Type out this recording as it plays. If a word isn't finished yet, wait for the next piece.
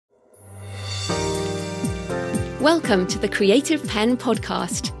Welcome to the Creative Penn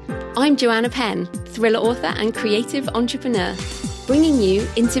podcast. I'm Joanna Penn, thriller author and creative entrepreneur, bringing you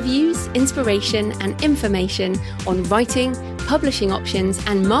interviews, inspiration and information on writing, publishing options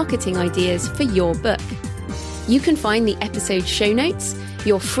and marketing ideas for your book. You can find the episode show notes,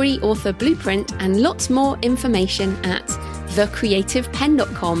 your free author blueprint and lots more information at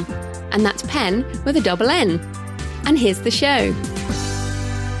thecreativepenn.com, and that's Penn with a double N. And here's the show.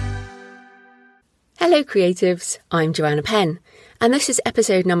 Hello creatives, I'm Joanna Penn, and this is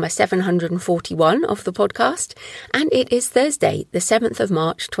episode number 741 of the podcast, and it is Thursday, the 7th of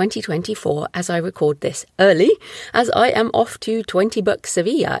March 2024, as I record this early, as I am off to 20 Book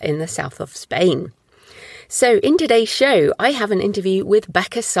Sevilla in the south of Spain. So in today's show, I have an interview with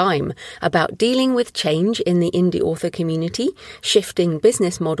Becca Syme about dealing with change in the indie author community, shifting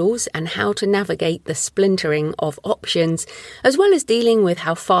business models and how to navigate the splintering of options, as well as dealing with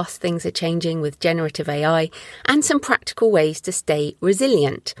how fast things are changing with generative AI and some practical ways to stay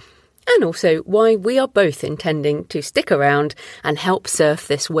resilient. And also why we are both intending to stick around and help surf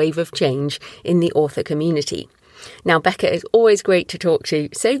this wave of change in the author community. Now, Becca is always great to talk to,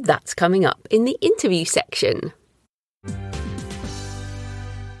 so that's coming up in the interview section.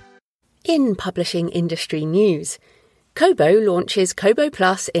 In publishing industry news, Kobo launches Kobo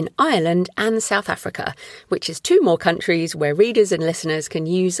Plus in Ireland and South Africa, which is 2 more countries where readers and listeners can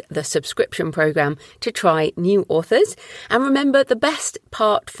use the subscription programme to try new authors. And remember, the best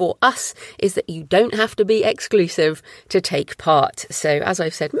part for us is that you don't have to be exclusive to take part. So as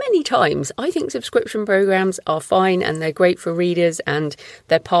I've said many times, I think subscription programmes are fine and they're great for readers and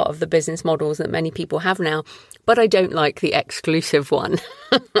they're part of the business models that many people have now, but I don't like the exclusive one.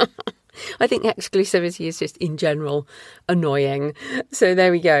 I think exclusivity is just in general annoying. So there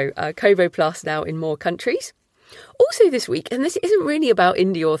we go. Kobo Plus now in more countries. Also this week, and this isn't really about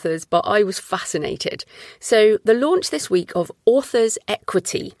indie authors, but I was fascinated. So the launch this week of Authors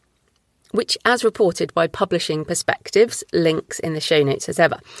Equity, which as reported by Publishing Perspectives, links in the show notes as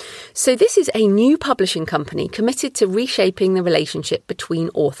ever. So this is a new publishing company committed to reshaping the relationship between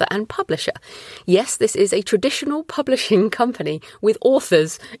author and publisher. Yes, this is a traditional publishing company with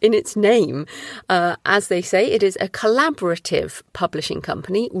authors in its name. As they say, it is a collaborative publishing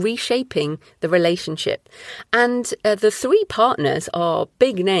company reshaping the relationship. And the 3 partners are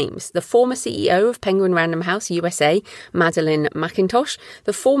big names. The former CEO of Penguin Random House USA, Madeline McIntosh,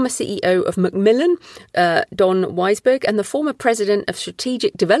 the former CEO of Macmillan, Don Weisberg, and the former president of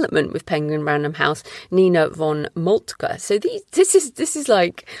strategic development with Penguin Random House, Nina von Moltke. So this is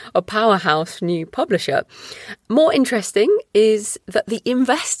like a powerhouse new publisher. More interesting is that the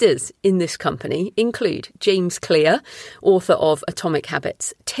investors in this company include James Clear, author of Atomic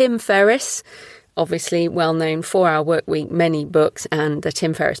Habits, Tim Ferriss, obviously well-known 4-Hour Workweek, many books, and the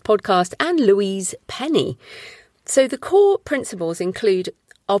Tim Ferriss podcast, and Louise Penny. So the core principles include: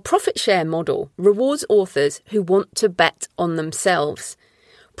 our profit share model rewards authors who want to bet on themselves.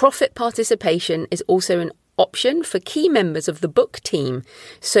 Profit participation is also an option for key members of the book team,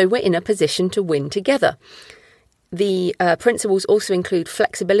 so we're in a position to win together. The principles also include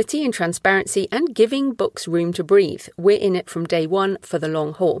flexibility and transparency and giving books room to breathe. We're in it from day one for the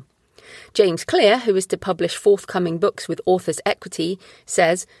long haul. James Clear, who is to publish forthcoming books with Authors Equity,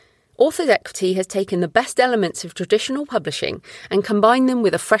 says, Authors Equity has taken the best elements of traditional publishing and combined them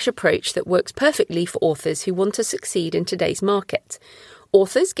with a fresh approach that works perfectly for authors who want to succeed in today's market.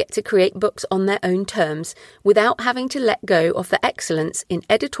 Authors get to create books on their own terms without having to let go of the excellence in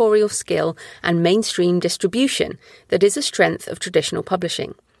editorial skill and mainstream distribution that is a strength of traditional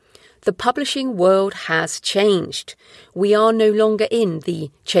publishing. The publishing world has changed. We are no longer in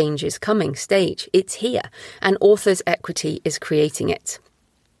the change is coming stage. It's here, and Authors Equity is creating it.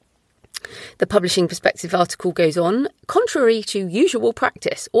 The Publishing Perspective article goes on, contrary to usual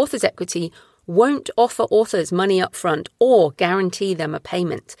practice, Authors Equity won't offer authors money up front or guarantee them a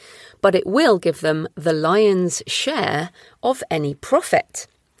payment, but it will give them the lion's share of any profit.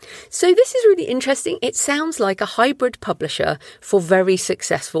 So this is really interesting. It sounds like a hybrid publisher for very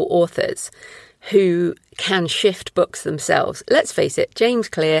successful authors who can shift books themselves. Let's face it, James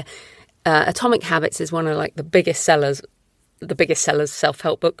Clear, Atomic Habits is one of the biggest sellers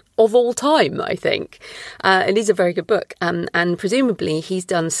self-help book of all time, I think. It is a very good book. And presumably he's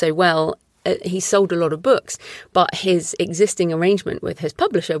done so well. He's sold a lot of books, but his existing arrangement with his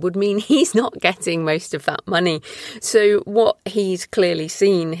publisher would mean he's not getting most of that money. So what he's clearly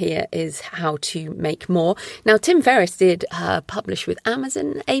seen here is how to make more. Now, Tim Ferriss did publish with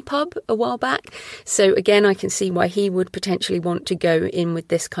Amazon APUB a while back. So again, I can see why he would potentially want to go in with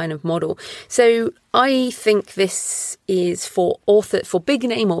this kind of model. So I think this is for big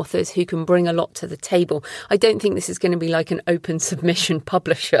name authors who can bring a lot to the table. I don't think this is going to be like an open submission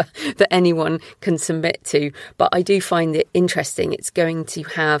publisher that anyone can submit to, but I do find it interesting. It's going to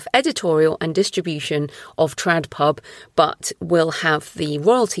have editorial and distribution of TradPub, but will have the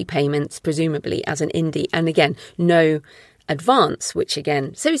royalty payments presumably as an indie, and again, no advance, which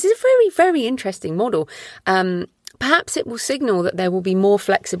again, so it's a very, very interesting model. Perhaps it will signal that there will be more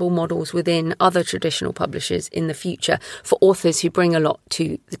flexible models within other traditional publishers in the future for authors who bring a lot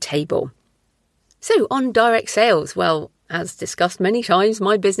to the table. So on direct sales, well, as discussed many times,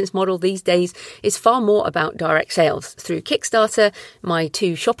 my business model these days is far more about direct sales through Kickstarter, my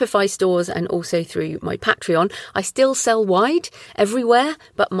 2 Shopify stores, and also through my Patreon. I still sell wide everywhere,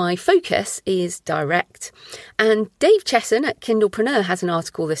 but my focus is direct. And Dave Chesson at Kindlepreneur has an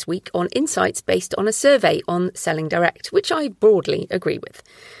article this week on insights based on a survey on selling direct, which I broadly agree with.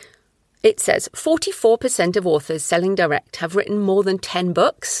 It says 44% of authors selling direct have written more than 10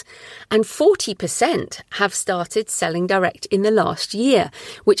 books, and 40% have started selling direct in the last year,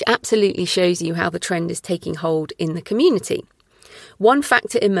 which absolutely shows you how the trend is taking hold in the community. One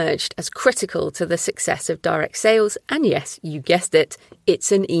factor emerged as critical to the success of direct sales, and yes, you guessed it,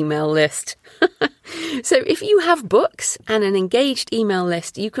 it's an email list. So if you have books and an engaged email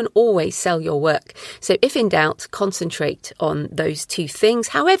list, you can always sell your work. So if in doubt, concentrate on those 2 things,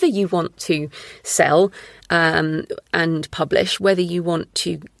 however you want to sell and publish, whether you want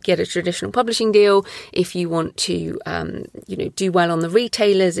to get a traditional publishing deal, if you want to do well on the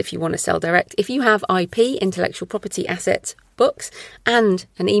retailers, if you want to sell direct. If you have IP, intellectual property assets, books, and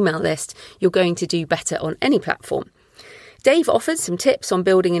an email list, you're going to do better on any platform. Dave offers some tips on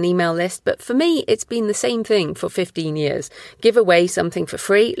building an email list, but for me, it's been the same thing for 15 years. Give away something for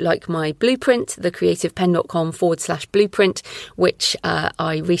free, like my blueprint, thecreativepenn.com/blueprint, which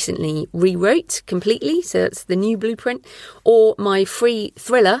I recently rewrote completely. So that's the new blueprint, or my free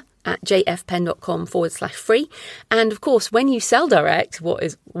thriller at jfpenn.com/free. And of course, when you sell direct, what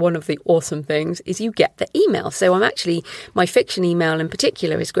is one of the awesome things is you get the email. So my fiction email in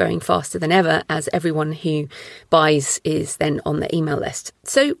particular is growing faster than ever, as everyone who buys is then on the email list.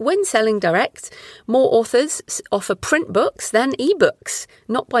 So when selling direct, more authors offer print books than ebooks.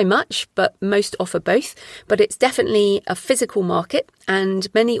 Not by much, but most offer both. But it's definitely a physical market, and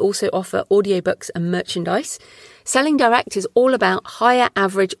many also offer audiobooks and merchandise. Selling direct is all about higher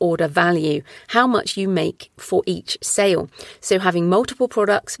average order value, how much you make for each sale. So having multiple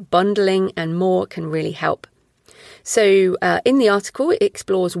products, bundling and more can really help. So in the article, it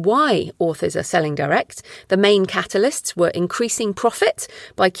explores why authors are selling direct. The main catalysts were increasing profit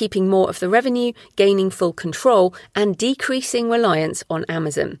by keeping more of the revenue, gaining full control, and decreasing reliance on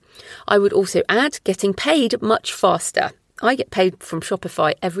Amazon. I would also add getting paid much faster. I get paid from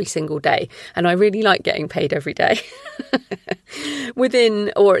Shopify every single day, and I really like getting paid every day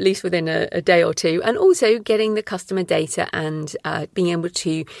within a day or two, and also getting the customer data and being able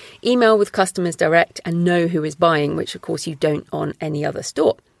to email with customers direct and know who is buying, which of course you don't on any other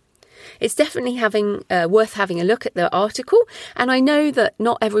store. It's definitely worth having a look at the article. And I know that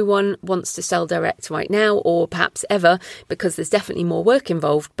not everyone wants to sell direct right now, or perhaps ever, because there's definitely more work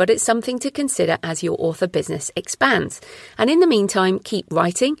involved, but it's something to consider as your author business expands. And in the meantime, keep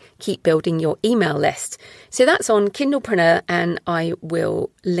writing, keep building your email list. So that's on Kindlepreneur, and I will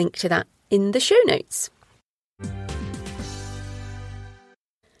link to that in the show notes.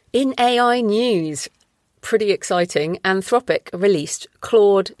 In AI news, pretty exciting, Anthropic released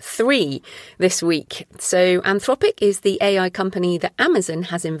Claude 3 this week. So Anthropic is the AI company that Amazon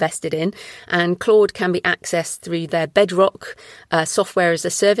has invested in, and Claude can be accessed through their Bedrock software as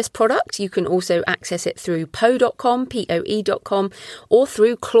a service product. You can also access it through poe.com, Poe.com, or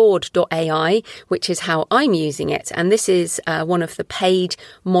through Claude.ai, which is how I'm using it. And this is one of the paid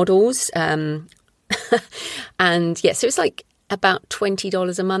models. And yeah, so it's like about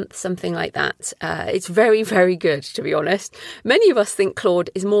 $20 a month, something like that. It's very, very good, to be honest. Many of us think Claude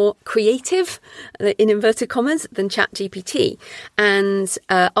is more creative, in inverted commas, than ChatGPT. And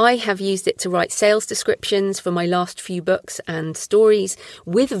I have used it to write sales descriptions for my last few books and stories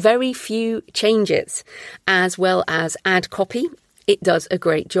with very few changes, as well as add copy. It does a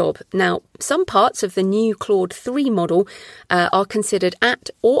great job. Now, some parts of the new Claude 3 model are considered at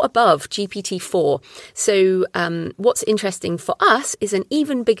or above GPT-4. So what's interesting for us is an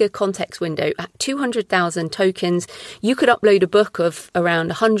even bigger context window. At 200,000 tokens, you could upload a book of around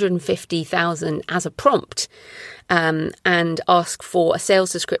 150,000 as a prompt. And ask for a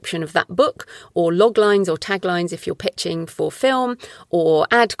sales description of that book, or log lines or taglines if you're pitching for film, or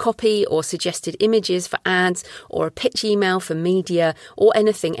ad copy or suggested images for ads, or a pitch email for media, or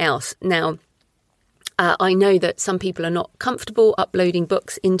anything else. Now, I know that some people are not comfortable uploading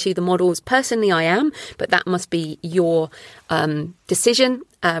books into the models. Personally, I am, but that must be your decision.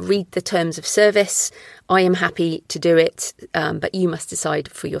 Read the terms of service. I am happy to do it, but you must decide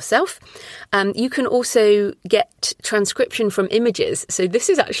for yourself. You can also get transcription from images. So this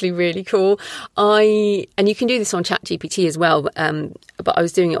is actually really cool. And you can do this on ChatGPT as well, but I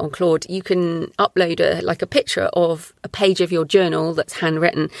was doing it on Claude. You can upload a picture of a page of your journal that's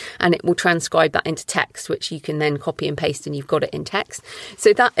handwritten, and it will transcribe that into text, which you can then copy and paste, and you've got it in text.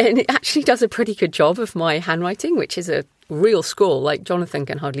 And it actually does a pretty good job of my handwriting, which is a real scrawl. Like Jonathan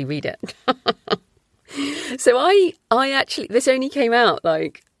can hardly read it. So I actually, this only came out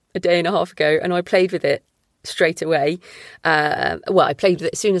like a day and a half ago, and I played with it straight away. I played with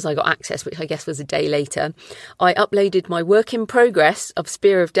it as soon as I got access, which I guess was a day later. I uploaded my work in progress of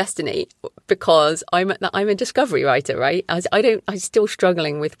Spear of Destiny because I'm a discovery writer, right? I'm still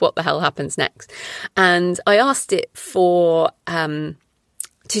struggling with what the hell happens next. And I asked it for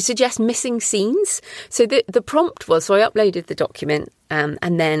to suggest missing scenes. So the prompt was, so I uploaded the document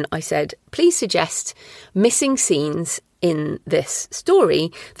and then I said, please suggest missing scenes in this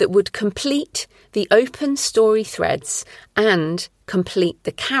story that would complete the open story threads and complete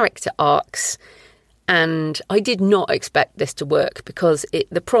the character arcs. And I did not expect this to work because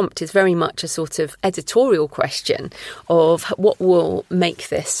the prompt is very much a sort of editorial question of what will make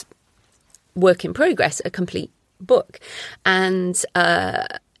this work in progress a complete book. And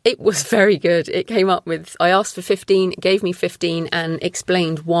it was very good. It came up with, I asked for 15, it gave me 15 and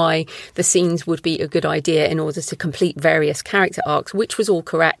explained why the scenes would be a good idea in order to complete various character arcs, which was all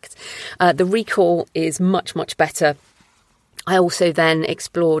correct. The recall is much, much better. I also then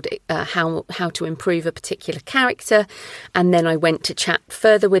explored how to improve a particular character, and then I went to chat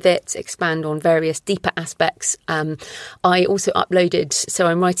further with it, expand on various deeper aspects. I also uploaded, so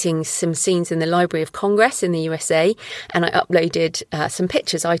I'm writing some scenes in the Library of Congress in the USA, and I uploaded some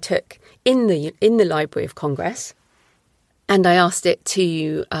pictures I took in the Library of Congress, and I asked it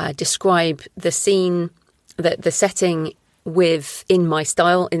to describe the scene, the setting in my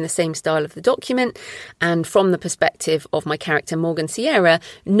style, in the same style of the document, and from the perspective of my character Morgan Sierra,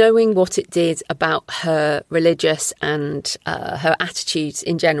 knowing what it did about her religious and her attitudes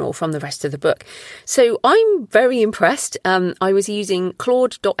in general from the rest of the book. So I'm very impressed. I was using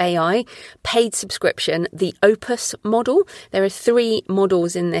Claude.ai, paid subscription, the Opus model. There are 3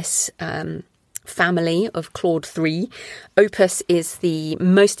 models in this family of Claude 3. Opus is the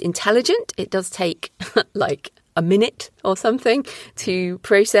most intelligent. It does take like a minute or something to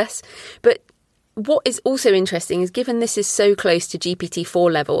process. But what is also interesting is, given this is so close to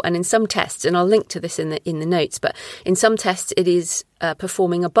GPT-4 level, and in some tests, and I'll link to this in the notes, but in some tests it is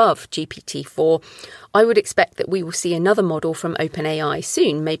performing above GPT-4, I would expect that we will see another model from OpenAI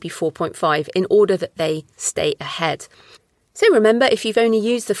soon, maybe 4.5, in order that they stay ahead. So remember, if you've only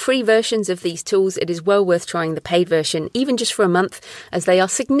used the free versions of these tools, it is well worth trying the paid version, even just for a month, as they are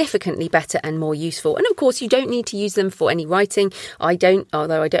significantly better and more useful. And of course, you don't need to use them for any writing. I don't,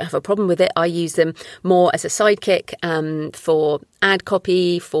 although I don't have a problem with it. I use them more as a sidekick for ad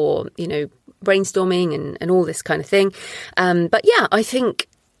copy, for, brainstorming and all this kind of thing. But yeah, I think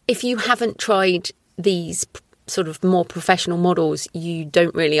if you haven't tried these sort of more professional models, you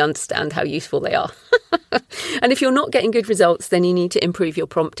don't really understand how useful they are. And if you're not getting good results, then you need to improve your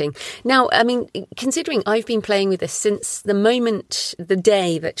prompting. Now, I mean, considering I've been playing with this since the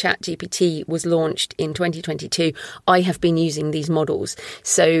day that ChatGPT was launched in 2022, I have been using these models.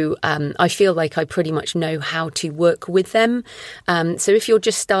 So I feel like I pretty much know how to work with them. So if you're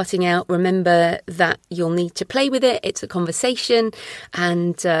just starting out, remember that you'll need to play with it. It's a conversation,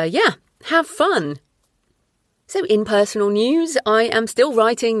 and have fun. So in personal news, I am still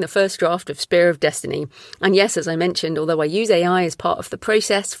writing the first draft of Spear of Destiny. And yes, as I mentioned, although I use AI as part of the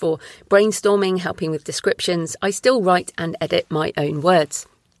process for brainstorming, helping with descriptions, I still write and edit my own words.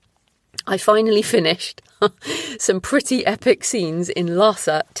 I finally finished some pretty epic scenes in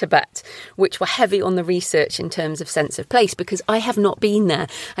Lhasa, Tibet, which were heavy on the research in terms of sense of place, because I have not been there.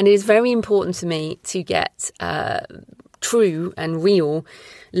 And it is very important to me to get true and real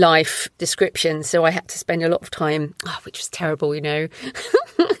life descriptions. So I had to spend a lot of time, which was terrible,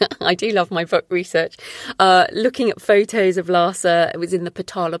 I do love my book research, looking at photos of Lhasa. It was in the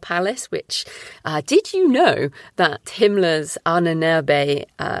Potala Palace, which, did you know that Himmler's Ahnenerbe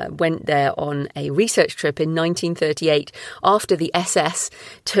went there on a research trip in 1938 after the SS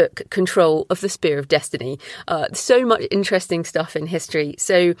took control of the Spear of Destiny? So much interesting stuff in history.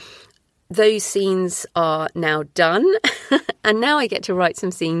 So those scenes are now done. And now I get to write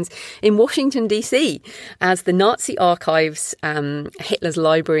some scenes in Washington, D.C. as the Nazi archives, Hitler's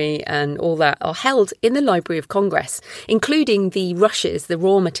library and all that are held in the Library of Congress, including the rushes, the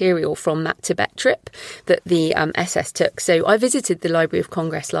raw material from that Tibet trip that the SS took. So I visited the Library of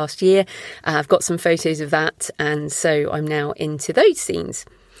Congress last year. I've got some photos of that. And so I'm now into those scenes.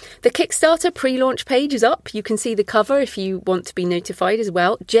 The Kickstarter pre-launch page is up. You can see the cover if you want to be notified as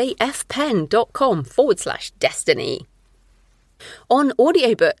well. jfpenn.com/destiny. On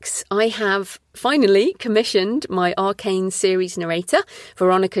audiobooks, I have finally commissioned my Arcane series narrator,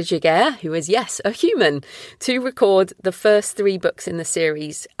 Veronica Giguère, who is, yes, a human, to record the first 3 books in the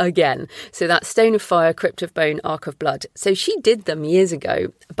series again. So that's Stone of Fire, Crypt of Bone, Ark of Blood. So she did them years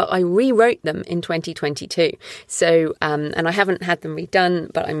ago, but I rewrote them in 2022. So, and I haven't had them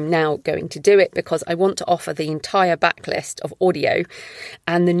redone, but I'm now going to do it because I want to offer the entire backlist of audio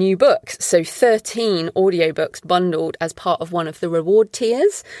and the new books. So 13 audiobooks bundled as part of one of the reward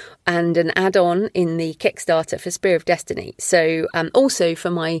tiers and an add-on in the Kickstarter for Spear of Destiny. So also for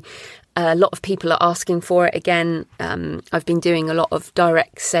my a lot of people are asking for it again. I've been doing a lot of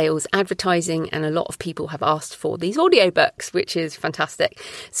direct sales advertising and a lot of people have asked for these audiobooks, which is fantastic.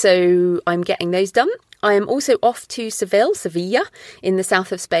 So I'm getting those done. I am also off to Sevilla in the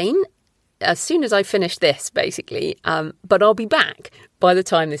south of Spain as soon as I finish this, basically. But I'll be back by the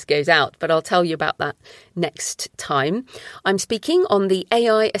time this goes out, but I'll tell you about that next time. I'm speaking on the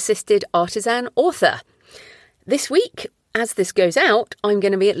AI-assisted artisan author. This week, as this goes out, I'm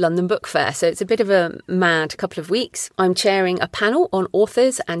going to be at London Book Fair, so it's a bit of a mad couple of weeks. I'm chairing a panel on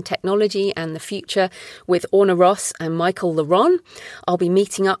authors and technology and the future with Orna Ross and Michael Leron. I'll be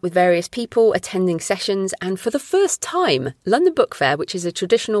meeting up with various people, attending sessions, and for the first time, London Book Fair, which is a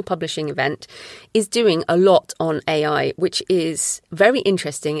traditional publishing event, is doing a lot on AI, which is very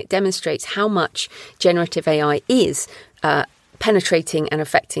interesting. It demonstrates how much generative AI is penetrating and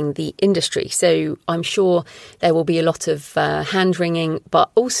affecting the industry. So I'm sure there will be a lot of hand-wringing,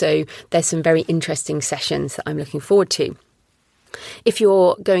 but also there's some very interesting sessions that I'm looking forward to. If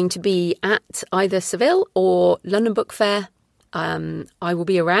you're going to be at either Seville or London Book Fair, I will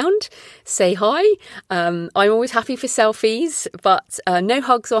be around. Say hi. I'm always happy for selfies, but no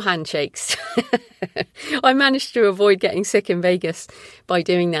hugs or handshakes. I managed to avoid getting sick in Vegas by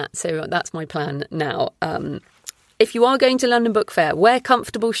doing that, so that's my plan now. If you are going to London Book Fair, wear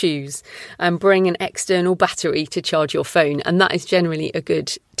comfortable shoes and bring an external battery to charge your phone. And that is generally a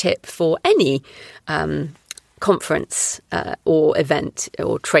good tip for any conference or event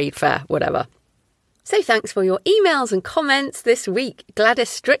or trade fair, whatever. So thanks for your emails and comments this week. Gladys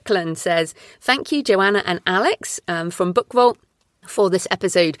Strickland says, thank you, Joanna and Alex from BookVault. For this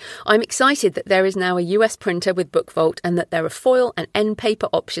episode, I'm excited that there is now a US printer with BookVault and that there are foil and end paper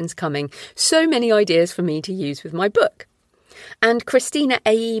options coming. So many ideas for me to use with my book. And Christina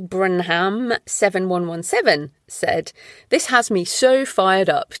Abranham 7117 said, this has me so fired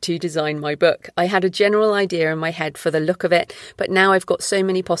up to design my book. I had a general idea in my head for the look of it, but now I've got so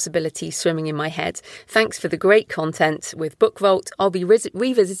many possibilities swimming in my head. Thanks for the great content with BookVault. I'll be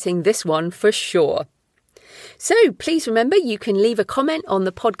revisiting this one for sure. So please remember you can leave a comment on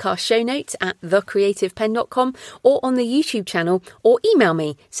the podcast show notes at thecreativepenn.com or on the YouTube channel, or email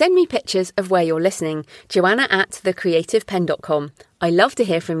me. Send me pictures of where you're listening. Joanna@thecreativepenn.com. I love to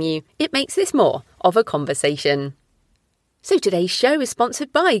hear from you. It makes this more of a conversation. So today's show is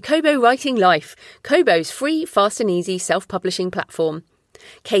sponsored by Kobo Writing Life, Kobo's free, fast and easy self-publishing platform.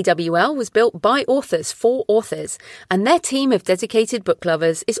 KWL was built by authors for authors, and their team of dedicated book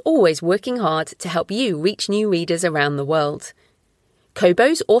lovers is always working hard to help you reach new readers around the world.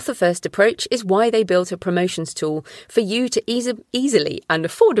 Kobo's author-first approach is why they built a promotions tool for you to easily and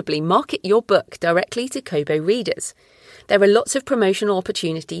affordably market your book directly to Kobo readers. There are lots of promotional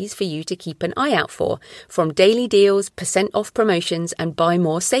opportunities for you to keep an eye out for, from daily deals, % off promotions, and buy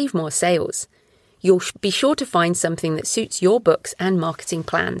more, save more sales. You'll be sure to find something that suits your books and marketing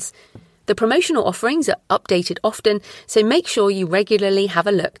plans. The promotional offerings are updated often, so make sure you regularly have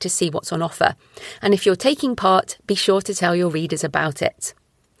a look to see what's on offer. And if you're taking part, be sure to tell your readers about it.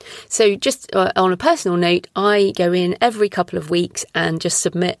 So just on a personal note, I go in every couple of weeks and just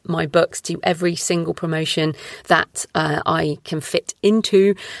submit my books to every single promotion that I can fit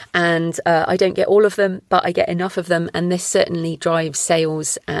into. And I don't get all of them, but I get enough of them. And this certainly drives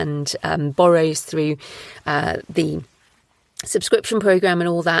sales and borrows through the subscription program and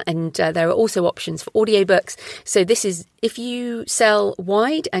all that, and there are also options for audiobooks. So this is, if you sell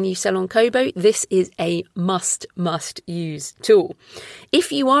wide and you sell on Kobo, this is a must use tool.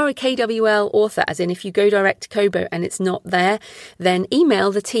 If you are a KWL author, as in if you go direct to Kobo and it's not there, then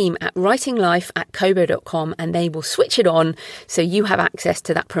email the team at writinglife@kobo.com and they will switch it on so you have access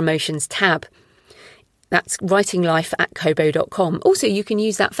to that promotions tab. That's writinglife@kobo.com. Also, you can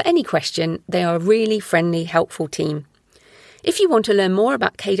use that for any question. They are a really friendly, helpful team. If you want to learn more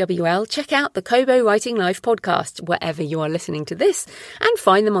about KWL, check out the Kobo Writing Life podcast wherever you are listening to this and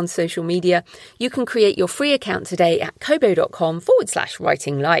find them on social media. You can create your free account today at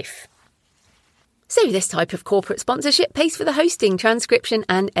kobo.com/writinglife. So this type of corporate sponsorship pays for the hosting, transcription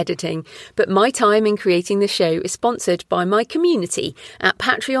and editing. But my time in creating the show is sponsored by my community at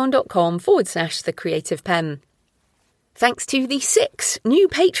patreon.com/thecreativepenn. Thanks to the 6 new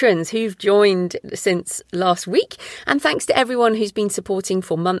patrons who've joined since last week, and thanks to everyone who's been supporting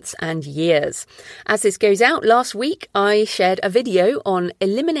for months and years. As this goes out, last week I shared a video on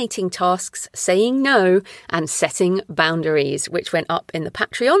eliminating tasks, saying no, and setting boundaries, which went up in the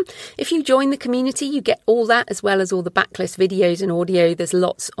Patreon. If you join the community, you get all that, as well as all the backlist videos and audio. There's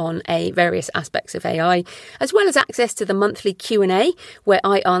lots on various aspects of AI, as well as access to the monthly Q&A, where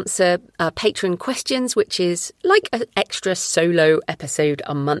I answer patron questions, which is like an extra solo episode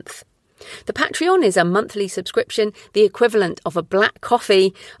a month. The Patreon is a monthly subscription, the equivalent of a black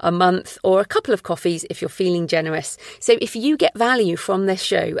coffee a month or a couple of coffees if you're feeling generous. So if you get value from this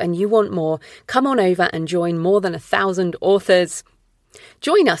show and you want more, come on over and join more than 1,000 authors.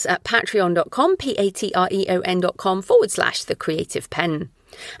 Join us at patreon.com, patreon.com/thecreativepenn.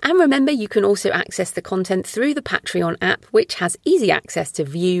 And remember, you can also access the content through the Patreon app, which has easy access to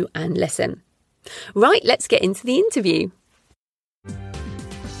view and listen. Right, let's get into the interview.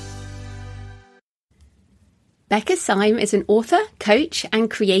 Becca Syme is an author, coach and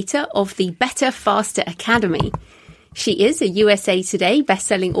creator of the Better, Faster Academy. She is a USA Today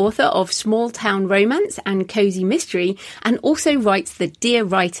bestselling author of Small Town Romance and Cozy Mystery, and also writes the Dear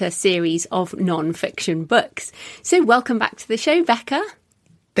Writer series of non-fiction books. So welcome back to the show, Becca.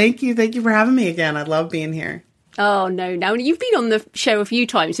 Thank you. Thank you for having me again. I love being here. Oh, no. Now, you've been on the show a few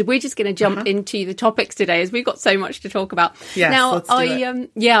times, so we're just going to jump into the topics today, as we've got so much to talk about. Yes, now, let's do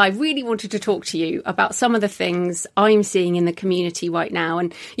it. I really wanted to talk to you about some of the things I'm seeing in the community right now.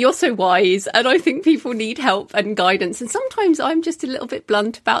 And you're so wise, and I think people need help and guidance. And sometimes I'm just a little bit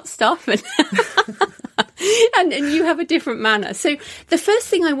blunt about stuff, and and you have a different manner. So the first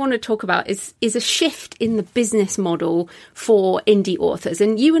thing I want to talk about is a shift in the business model for indie authors.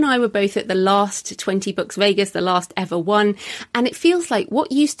 And you and I were both at the last 20 Books Vegas, the last ever one. And it feels like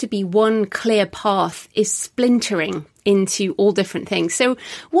what used to be one clear path is splintering into all different things. So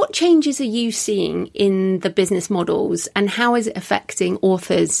what changes are you seeing in the business models, and how is it affecting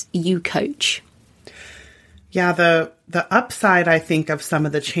authors you coach? Yeah, the upside, I think, of some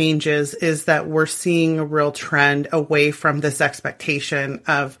of the changes is that we're seeing a real trend away from this expectation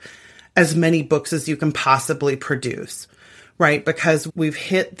of as many books as you can possibly produce, right? Because we've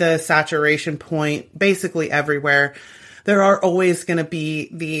hit the saturation point basically everywhere. There are always going to be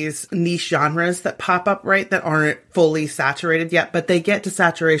these niche genres that pop up, right, that aren't fully saturated yet, but they get to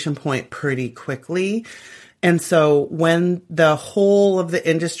saturation point pretty quickly. And so when the whole of the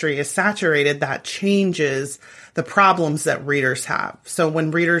industry is saturated, that changes the problems that readers have. So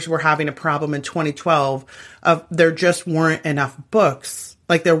when readers were having a problem in 2012 of there just weren't enough books,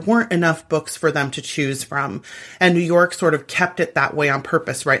 like there weren't enough books for them to choose from. And New York sort of kept it that way on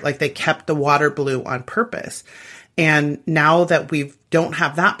purpose, right? Like they kept the water blue on purpose. And now that we don't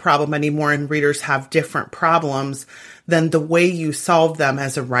have that problem anymore and readers have different problems, then the way you solve them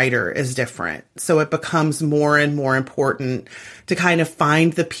as a writer is different. So it becomes more and more important to kind of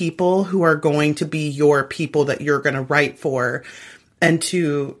find the people who are going to be your people that you're going to write for, and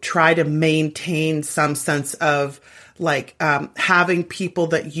to try to maintain some sense of like having people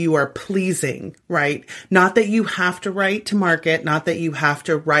that you are pleasing, right? Not that you have to write to market, not that you have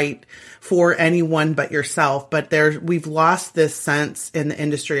to write for anyone but yourself, but we've lost this sense in the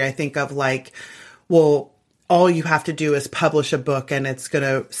industry, I think, of like, well, all you have to do is publish a book and it's going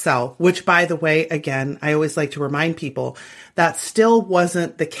to sell, which, by the way, again, I always like to remind people that still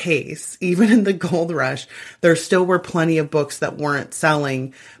wasn't the case. Even in the gold rush, there still were plenty of books that weren't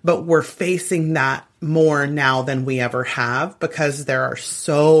selling, but we're facing that more now than we ever have, because there are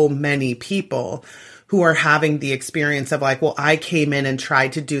so many people who are having the experience of like, well, I came in and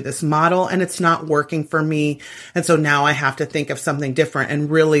tried to do this model and it's not working for me. And so now I have to think of something different.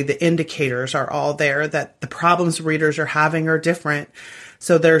 And really the indicators are all there that the problems readers are having are different.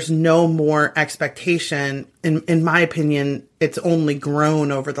 So there's no more expectation. In my opinion, it's only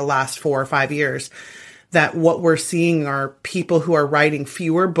grown over the last 4 or 5 years, that what we're seeing are people who are writing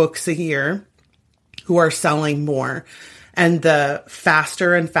fewer books a year, who are selling more. And the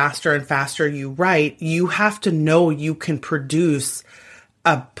faster and faster and faster you write, you have to know you can produce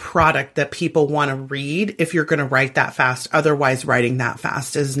a product that people want to read if you're going to write that fast. Otherwise, writing that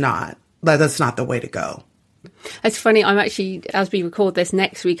fast that's not the way to go. It's funny, I'm actually, as we record this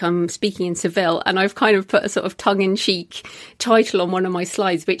next week, I'm speaking in Seville, and I've kind of put a sort of tongue-in-cheek title on one of my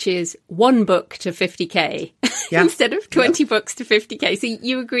slides, which is 1 book to 50K instead of 20 books to 50K. So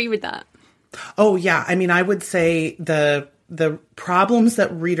you agree with that? Oh, yeah. I mean, I would say the problems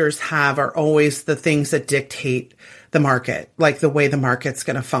that readers have are always the things that dictate the market, like the way the market's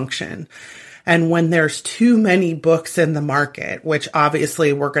going to function. And when there's too many books in the market, which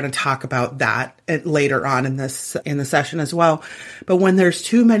obviously we're going to talk about that later on in the session as well. But when there's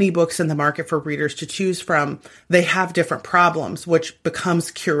too many books in the market for readers to choose from, they have different problems, which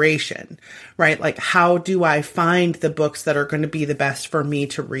becomes curation, right? Like, how do I find the books that are going to be the best for me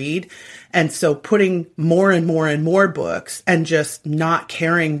to read? And so putting more and more and more books and just not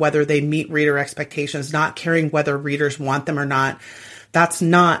caring whether they meet reader expectations, not caring whether readers want them or not, that's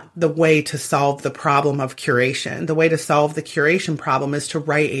not the way to solve the problem of curation. The way to solve the curation problem is to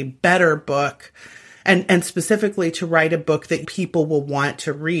write a better book, and specifically to write a book that people will want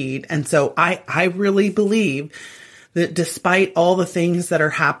to read. And so I really believe that despite all the things that are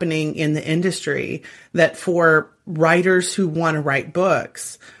happening in the industry, that for writers who want to write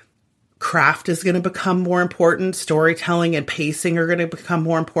books, craft is going to become more important. Storytelling and pacing are going to become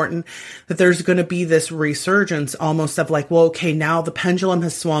more important. That there's going to be this resurgence almost of like, well, okay, now the pendulum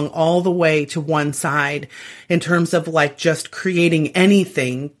has swung all the way to one side in terms of like just creating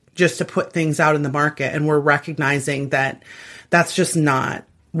anything just to put things out in the market. And we're recognizing that that's just not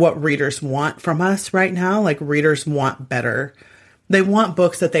what readers want from us right now. Like, readers want better. They want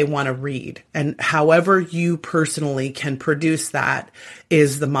books that they want to read. And however you personally can produce that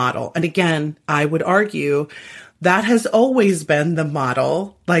is the model. And again, I would argue that has always been the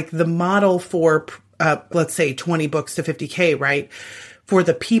model, like the model for, let's say 20 books to 50K, right? For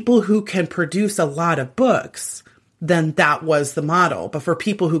the people who can produce a lot of books, then that was the model. But for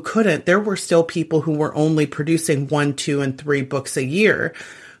people who couldn't, there were still people who were only producing 1, 2, and 3 books a year,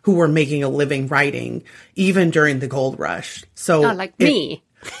 who were making a living writing, even during the gold rush. So me.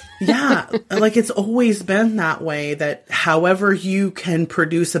 Yeah. Like, it's always been that way, that however you can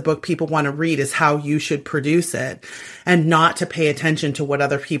produce a book people want to read is how you should produce it, and not to pay attention to what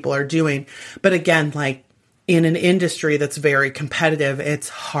other people are doing. But again, like, in an industry that's very competitive, it's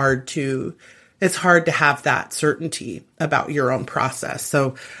hard to have that certainty about your own process.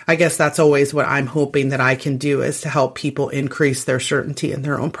 So I guess that's always what I'm hoping that I can do, is to help people increase their certainty in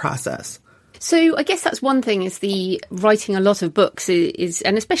their own process. So I guess that's one thing, is the writing a lot of books is,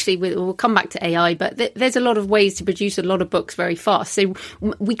 and especially we'll come back to AI, but there's a lot of ways to produce a lot of books very fast. So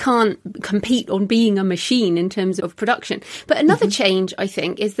we can't compete on being a machine in terms of production. But another change, I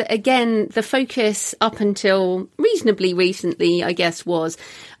think, is that, again, the focus up until reasonably recently, I guess, was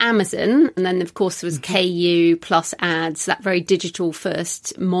Amazon. And then, of course, there was KU plus ads, that very digital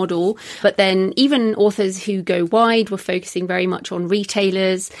first model. But then even authors who go wide were focusing very much on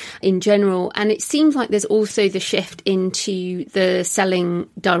retailers in general. And it seems like there's also the shift into the selling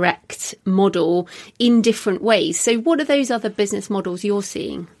direct model in different ways. So what are those other business models you're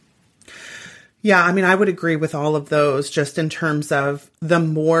seeing? Yeah, I mean, I would agree with all of those, just in terms of the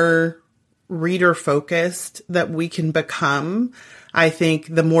more reader focused that we can become. I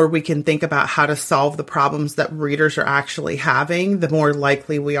think the more we can think about how to solve the problems that readers are actually having, the more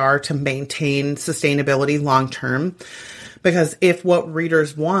likely we are to maintain sustainability long term. Because if what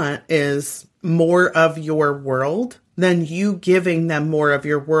readers want is more of your world, then you giving them more of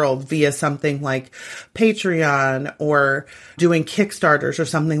your world via something like Patreon or doing Kickstarters or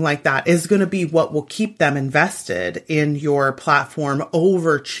something like that is going to be what will keep them invested in your platform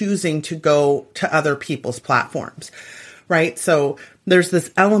over choosing to go to other people's platforms, right? So there's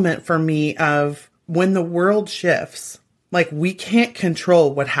this element for me of, when the world shifts, like, we can't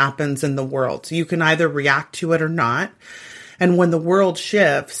control what happens in the world. So you can either react to it or not. And when the world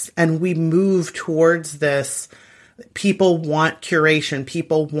shifts and we move towards this, people want curation,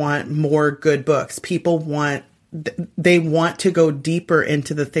 people want more good books, they want to go deeper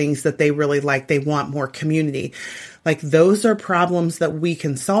into the things that they really like. They want more community. Like, those are problems that we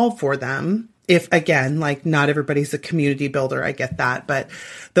can solve for them. if, again, like not everybody's a community builder, I get that, but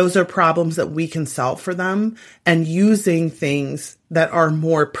those are problems that we can solve for them. And using things that are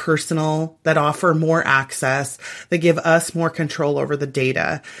more personal, that offer more access, that give us more control over the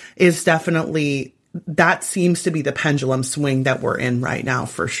data is definitely, that seems to be the pendulum swing that we're in right now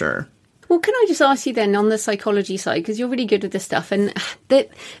for sure. Well, can I just ask you then on the psychology side, because you're really good with this stuff, and that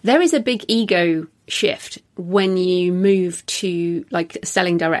there is a big ego shift when you move to like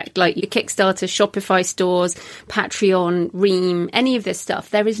selling direct, like your Kickstarter, Shopify stores, Patreon, Ream, any of this stuff.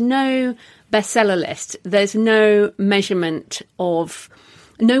 There is no bestseller list. There's no measurement of,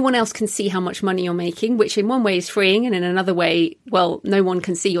 no one else can see how much money you're making, which in one way is freeing. And in another way, well, no one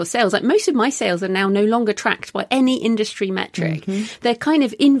can see your sales. Like most of my sales are now no longer tracked by any industry metric. They're kind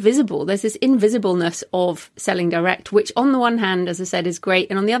of invisible. There's this invisibleness of selling direct, which on the one hand, as I said, is great.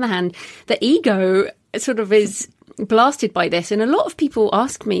 And on the other hand, the ego sort of is blasted by this. And a lot of people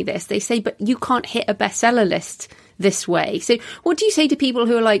ask me this. They say, but you can't hit a bestseller list this way. So what do you say to people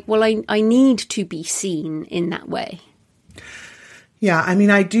who are like, well, I need to be seen in that way? Yeah, I mean,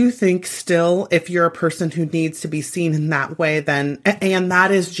 I do think still if you're a person who needs to be seen in that way, then, and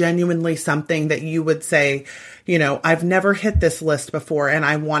that is genuinely something that you would say, you know, I've never hit this list before and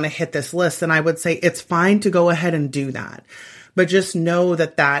I want to hit this list. And I would say it's fine to go ahead and do that. But just know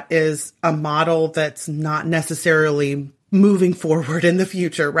that that is a model that's not necessarily moving forward in the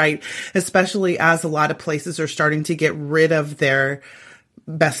future, right? Especially as a lot of places are starting to get rid of their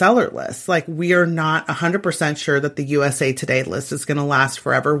bestseller lists. Like we are not 100% sure that the USA Today list is going to last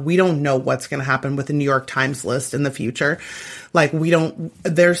forever. We don't know what's going to happen with the New York Times list in the future. Like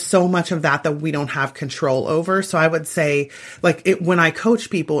there's so much of that we don't have control over. So I would say like when I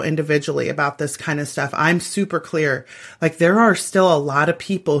coach people individually about this kind of stuff, I'm super clear. Like there are still a lot of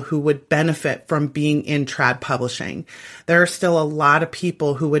people who would benefit from being in trad publishing. There are still a lot of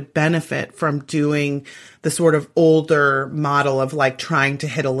people who would benefit from doing the sort of older model of like trying to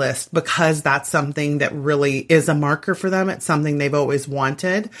hit a list because that's something that really is a marker for them. It's something they've always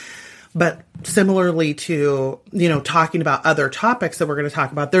wanted. But similarly to, you know, talking about other topics that we're going to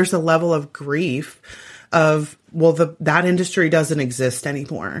talk about, there's a level of grief of, well, that industry doesn't exist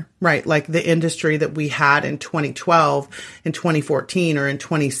anymore, right? Like the industry that we had in 2012, in 2014, or in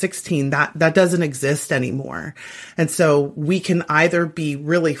 2016, that doesn't exist anymore. And so we can either be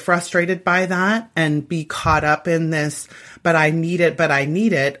really frustrated by that and be caught up in this, but I need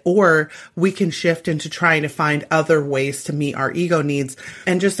it, or we can shift into trying to find other ways to meet our ego needs.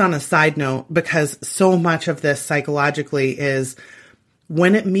 And just on a side note, because so much of this psychologically is,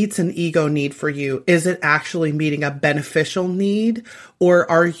 when it meets an ego need for you, is it actually meeting a beneficial need,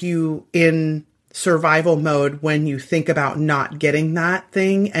 or are you in survival mode when you think about not getting that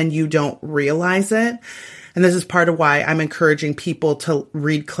thing and you don't realize it? And this is part of why I'm encouraging people to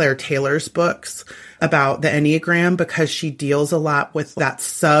read Claire Taylor's books about the Enneagram, because she deals a lot with that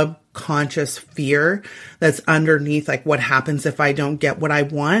subconscious fear that's underneath, like what happens if I don't get what I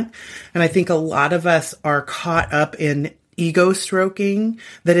want. And I think a lot of us are caught up in ego stroking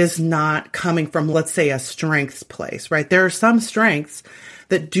that is not coming from, let's say, a strengths place, right? There are some strengths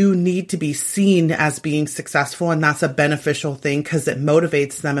that do need to be seen as being successful, and that's a beneficial thing because it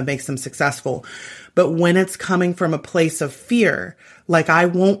motivates them and makes them successful. But when it's coming from a place of fear, like I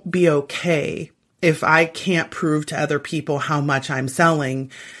won't be okay if I can't prove to other people how much I'm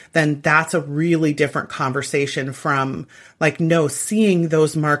selling, then that's a really different conversation from like, no, seeing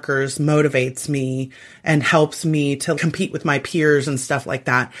those markers motivates me and helps me to compete with my peers and stuff like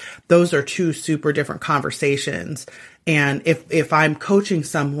that. Those are two super different conversations. And if I'm coaching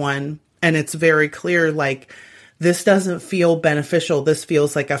someone and it's very clear, like, this doesn't feel beneficial, this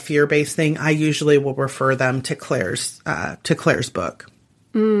feels like a fear-based thing, I usually will refer them to Claire's book.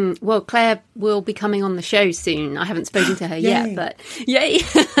 Well, Claire will be coming on the show soon. I haven't spoken to her yet, but yay.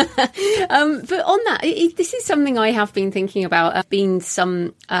 But on that, this is something I have been thinking about. There have been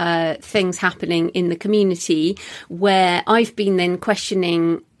some things happening in the community where I've been then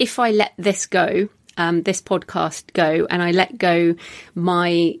questioning if I let this go, this podcast go, and I let go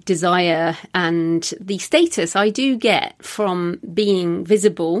my desire and the status I do get from being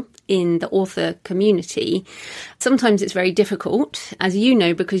visible in the author community. Sometimes it's very difficult, as you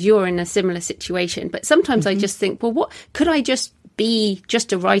know, because you're in a similar situation. But sometimes I just think, well, what could I just be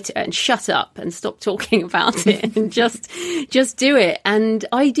just a writer and shut up and stop talking about it and just do it? And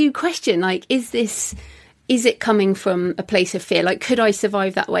I do question, like, is it coming from a place of fear? Like, could I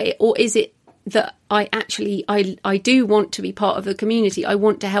survive that way? Or is it that I do want to be part of the community. I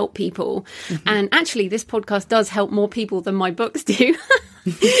want to help people. And actually this podcast does help more people than my books do.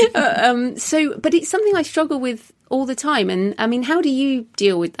 But it's something I struggle with all the time. And I mean, how do you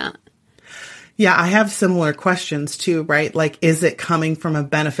deal with that? Yeah, I have similar questions too, right? Like, is it coming from a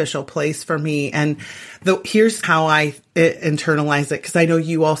beneficial place for me? And here's how I internalize it, because I know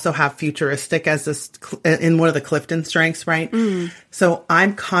you also have futuristic as this in one of the Clifton strengths, right? So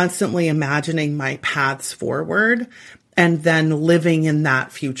I'm constantly imagining my paths forward and then living in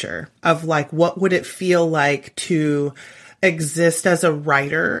that future of like, what would it feel like to exist as a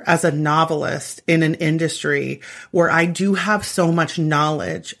writer, as a novelist in an industry where I do have so much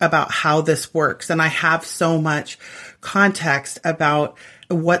knowledge about how this works. And I have so much context about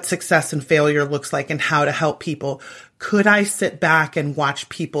what success and failure looks like and how to help people. Could I sit back and watch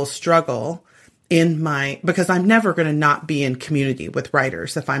people struggle because I'm never going to not be in community with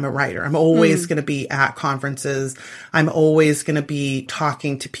writers. If I'm a writer, I'm always going to be at conferences. I'm always going to be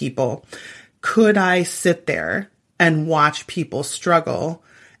talking to people. Could I sit there and watch people struggle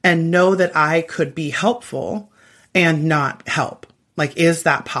and know that I could be helpful and not help? Like, is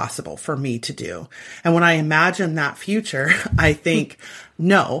that possible for me to do? And when I imagine that future, I think,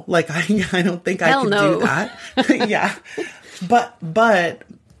 no, like, I don't think I could do that. Yeah. But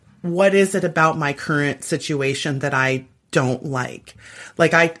what is it about my current situation that I don't like?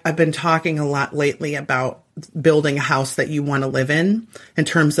 Like, I've been talking a lot lately about building a house that you want to live in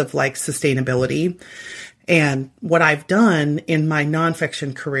terms of like sustainability. And what I've done in my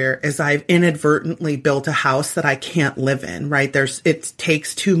nonfiction career is I've inadvertently built a house that I can't live in, right? It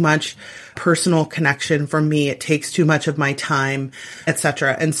takes too much personal connection from me. It takes too much of my time,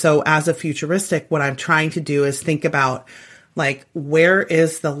 etc. And so as a futuristic, what I'm trying to do is think about like, where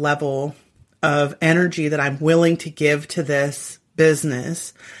is the level of energy that I'm willing to give to this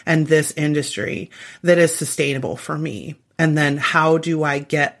business and this industry that is sustainable for me? And then how do I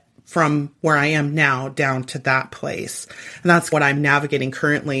get from where I am now down to that place? And that's what I'm navigating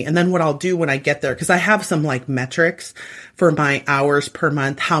currently. And then what I'll do when I get there, because I have some like metrics for my hours per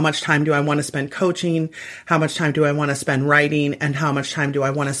month. How much time do I want to spend coaching? How much time do I want to spend writing? And how much time do I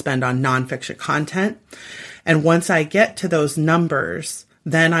want to spend on nonfiction content? And once I get to those numbers,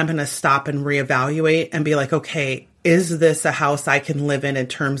 then I'm going to stop and reevaluate and be like, okay, is this a house I can live in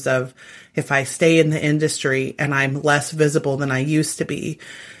terms of if I stay in the industry and I'm less visible than I used to be?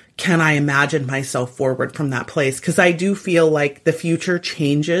 Can I imagine myself forward from that place? Because I do feel like the future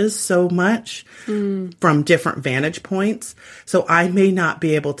changes so much from different vantage points. So I may not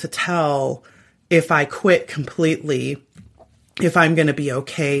be able to tell if I quit completely if I'm going to be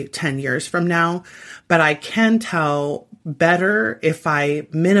okay 10 years from now, but I can tell better if I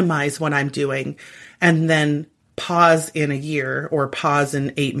minimize what I'm doing and then pause in a year or pause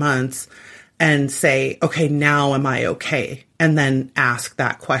in 8 months and say, okay, now am I okay? And then ask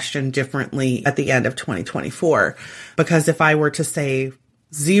that question differently at the end of 2024. Because if I were to say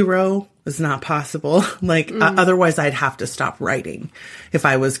 0 is not possible, otherwise I'd have to stop writing if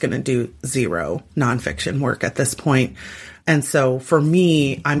I was going to do 0 nonfiction work at this point. And so for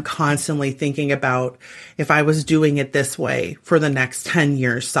me, I'm constantly thinking about if I was doing it this way for the next 10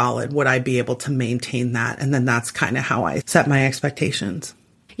 years solid, would I be able to maintain that? And then that's kind of how I set my expectations.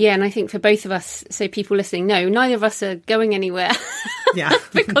 Yeah, and I think for both of us, so people listening, no, neither of us are going anywhere. Yeah,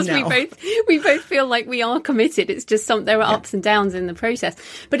 because we both feel like we are committed. It's just there are ups and downs in the process.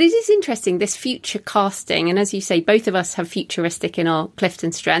 But it is interesting, this future casting. And as you say, both of us have futuristic in our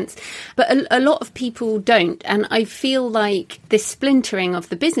Clifton strengths, but a lot of people don't. And I feel like this splintering of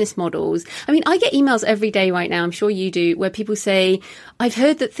the business models. I mean, I get emails every day right now, I'm sure you do, where people say, I've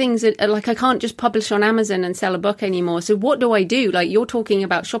heard that things are like, I can't just publish on Amazon and sell a book anymore. So what do I do? Like, you're talking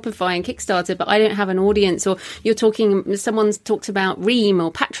about Shopify and Kickstarter, but I don't have an audience. Or someone's talked about Ream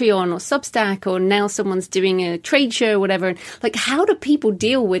or Patreon or Substack, or now someone's doing a trade show or whatever. And like, how do people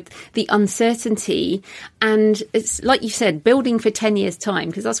deal with the uncertainty? And it's like you said, building for 10 years time,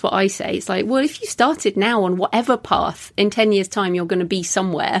 because that's what I say. It's like, well, if you started now on whatever path, in 10 years time, you're going to be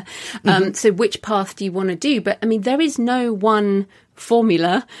somewhere. So which path do you want to do? But I mean, there is no one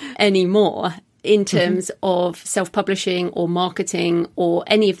formula anymore in terms of self-publishing or marketing or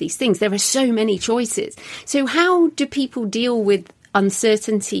any of these things. There are so many choices. So how do people deal with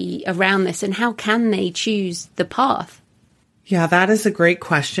uncertainty around this, and how can they choose the path? Yeah, that is a great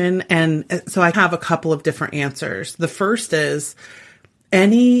question. And so I have a couple of different answers. The first is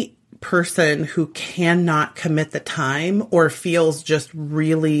any person who cannot commit the time or feels just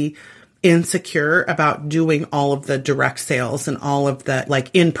really insecure about doing all of the direct sales and all of the like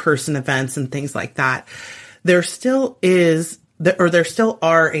in-person events and things like that, there still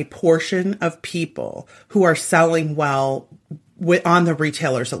are a portion of people who are selling well on the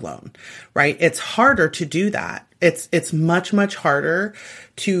retailers alone, right? It's harder to do that It's much, much harder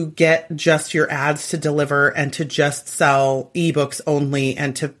to get just your ads to deliver and to just sell ebooks only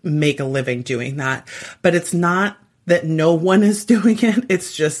and to make a living doing that. But it's not that no one is doing it.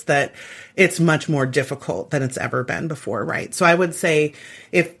 It's just that it's much more difficult than it's ever been before, right? So I would say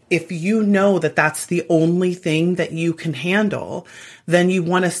if you know that that's the only thing that you can handle, then you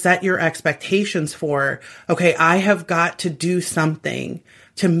want to set your expectations for, okay, I have got to do something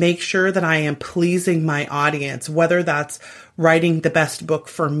to make sure that I am pleasing my audience, whether that's writing the best book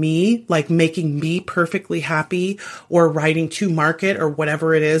for me, like making me perfectly happy, or writing to market, or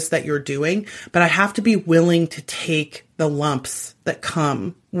whatever it is that you're doing. But I have to be willing to take the lumps that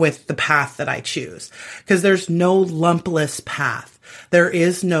come with the path that I choose, because there's no lumpless path. There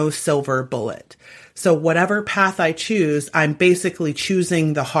is no silver bullet. So whatever path I choose, I'm basically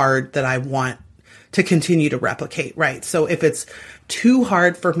choosing the hard that I want to continue to replicate, right? So if it's too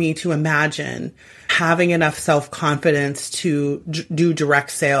hard for me to imagine having enough self-confidence to do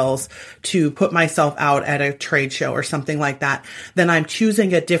direct sales, to put myself out at a trade show or something like that, then I'm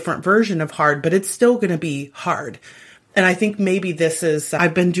choosing a different version of hard, but it's still going to be hard. And I think maybe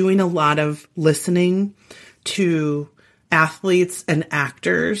I've been doing a lot of listening to athletes and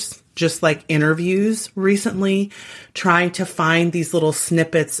actors, just like interviews recently, trying to find these little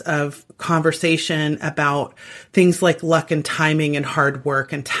snippets of conversation about things like luck and timing and hard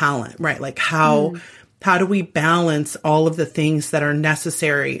work and talent, right? Like how do we balance all of the things that are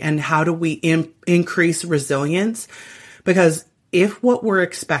necessary, and how do we increase resilience? Because if what we're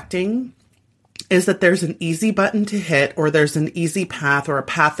expecting is that there's an easy button to hit, or there's an easy path, or a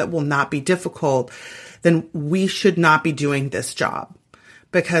path that will not be difficult, then we should not be doing this job,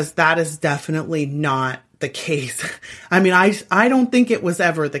 because that is definitely not the case. I mean, I don't think it was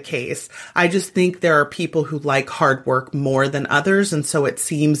ever the case. I just think there are people who like hard work more than others. And so it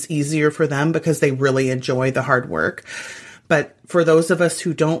seems easier for them because they really enjoy the hard work. But for those of us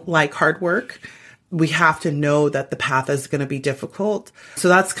who don't like hard work, we have to know that the path is going to be difficult. So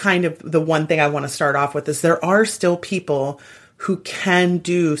that's kind of the one thing I want to start off with, is there are still people who can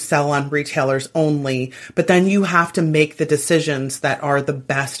do sell on retailers only, but then you have to make the decisions that are the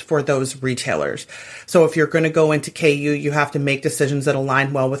best for those retailers. So if you're going to go into KU, you have to make decisions that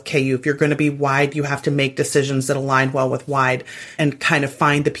align well with KU. If you're going to be wide, you have to make decisions that align well with wide, and kind of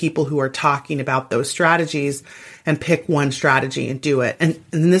find the people who are talking about those strategies and pick one strategy and do it. And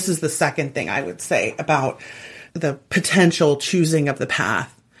this is the second thing I would say about the potential choosing of the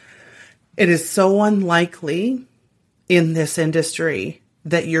path. It is so unlikely in this industry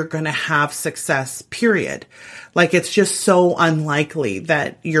that you're going to have success, period. Like, it's just so unlikely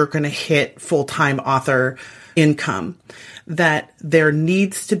that you're going to hit full-time author income, that there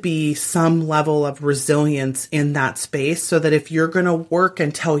needs to be some level of resilience in that space, so that if you're going to work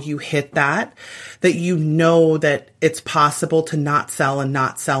until you hit that you know that it's possible to not sell and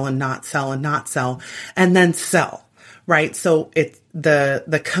not sell and not sell and not sell, and then sell. Right. So it's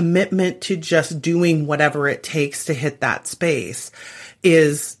the commitment to just doing whatever it takes to hit that space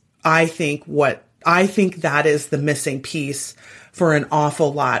is, I think that is the missing piece for an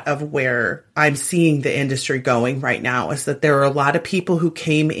awful lot of where I'm seeing the industry going right now, is that there are a lot of people who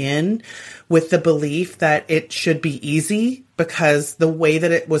came in with the belief that it should be easy, because the way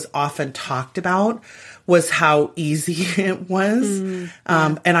that it was often talked about was how easy it was.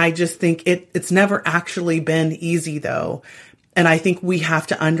 And I just think it's never actually been easy, though. And I think we have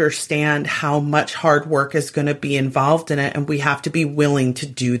to understand how much hard work is going to be involved in it. And we have to be willing to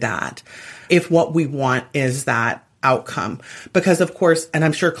do that if what we want is that outcome. Because, of course, and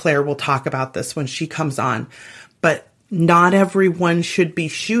I'm sure Claire will talk about this when she comes on, but not everyone should be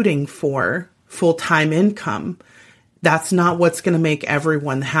shooting for full-time income. That's not what's going to make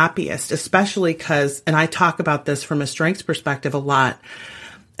everyone the happiest, especially because, and I talk about this from a strengths perspective a lot,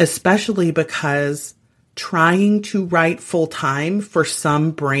 especially because trying to write full time for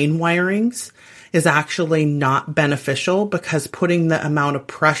some brain wirings is actually not beneficial, because putting the amount of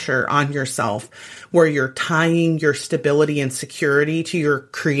pressure on yourself where you're tying your stability and security to your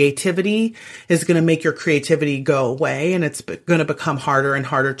creativity is going to make your creativity go away. And it's going to become harder and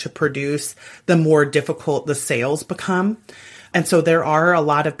harder to produce the more difficult the sales become. And so there are a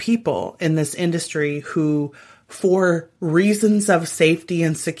lot of people in this industry who, for reasons of safety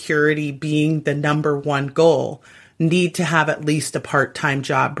and security being the number one goal, need to have at least a part-time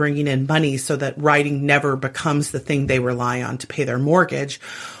job bringing in money, so that writing never becomes the thing they rely on to pay their mortgage,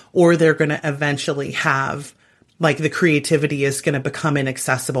 or they're going to eventually have like the creativity is going to become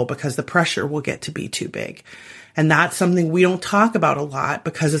inaccessible because the pressure will get to be too big. And that's something we don't talk about a lot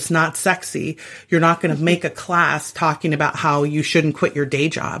because it's not sexy. You're not going to make a class talking about how you shouldn't quit your day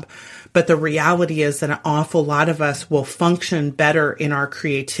job. But the reality is that an awful lot of us will function better in our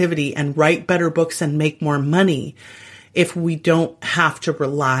creativity and write better books and make more money if we don't have to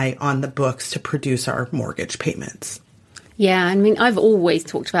rely on the books to produce our mortgage payments. Yeah, I mean, I've always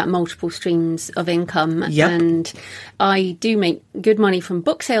talked about multiple streams of income, and I do make good money from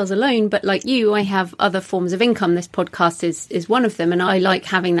book sales alone. But like you, I have other forms of income. This podcast is one of them, and I like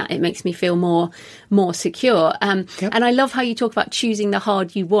having that. It makes me feel more secure. And I love how you talk about choosing the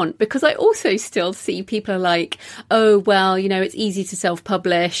hard you want, because I also still see people are like, oh, well, you know, it's easy to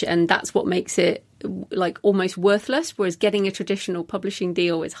self-publish, and that's what makes it like almost worthless, whereas getting a traditional publishing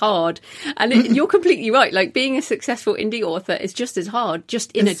deal is hard. And you're completely right. Like being a successful indie author is just as hard,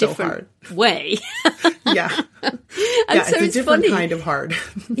 just in a different way. Yeah. And so it's a different funny. kind of hard.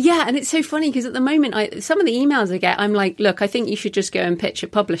 Yeah. And it's so funny because at the moment, some of the emails I get, I'm like, look, I think you should just go and pitch a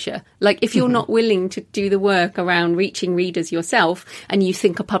publisher. Like if you're not willing to do the work around reaching readers yourself and you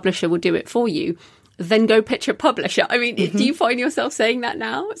think a publisher will do it for you, then go pitch a publisher. I mean, do you find yourself saying that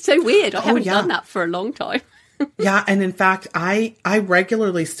now? It's so weird. I haven't done that for a long time. Yeah. And in fact, I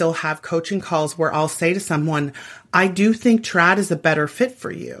regularly still have coaching calls where I'll say to someone, I do think trad is a better fit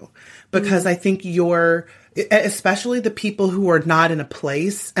for you because I think especially the people who are not in a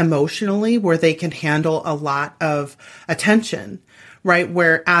place emotionally where they can handle a lot of attention, right?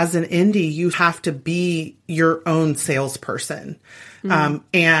 Where as an indie, you have to be your own salesperson.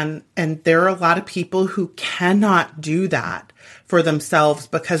 And there are a lot of people who cannot do that for themselves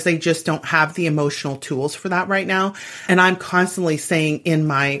because they just don't have the emotional tools for that right now. And I'm constantly saying in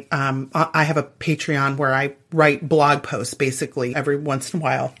my, I have a Patreon where I write blog posts basically every once in a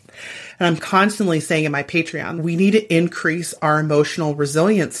while. And I'm constantly saying in my Patreon, we need to increase our emotional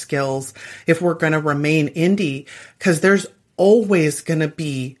resilience skills if we're going to remain indie, because there's always going to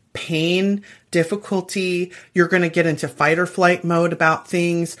be pain, difficulty. You're going to get into fight or flight mode about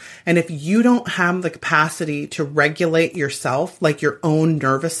things. And if you don't have the capacity to regulate yourself, like your own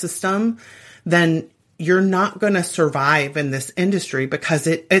nervous system, then you're not going to survive in this industry because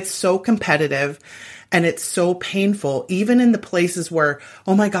it's so competitive and it's so painful, even in the places where,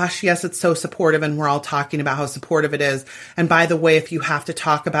 oh my gosh, yes, it's so supportive. And we're all talking about how supportive it is. And by the way, if you have to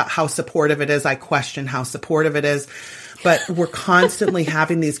talk about how supportive it is, I question how supportive it is. But we're constantly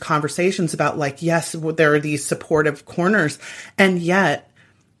having these conversations about like, yes, there are these supportive corners. And yet,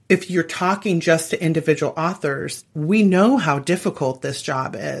 if you're talking just to individual authors, we know how difficult this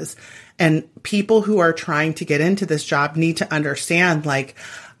job is. And people who are trying to get into this job need to understand, like,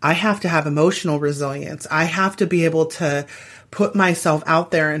 I have to have emotional resilience. I have to be able to put myself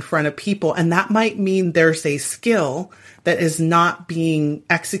out there in front of people. And that might mean there's a skill that is not being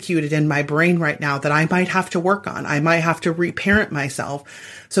executed in my brain right now that I might have to work on. I might have to reparent myself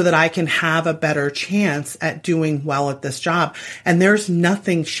so that I can have a better chance at doing well at this job. And there's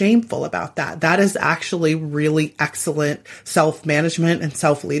nothing shameful about that. That is actually really excellent self-management and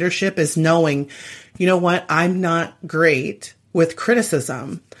self-leadership, is knowing, you know what, I'm not great with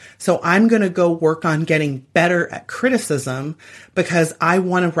criticism. So I'm going to go work on getting better at criticism because I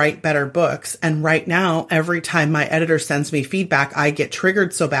want to write better books. And right now, every time my editor sends me feedback, I get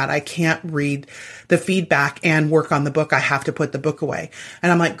triggered so bad I can't read the feedback and work on the book. I have to put the book away.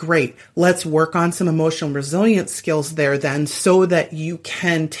 And I'm like, great, let's work on some emotional resilience skills there then, so that you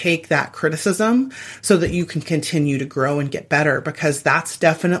can take that criticism so that you can continue to grow and get better, because that's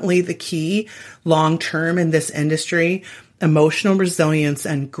definitely the key long term in this industry. Emotional resilience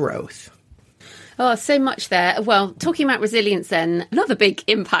and growth. Oh, so much there. Well, talking about resilience then, another big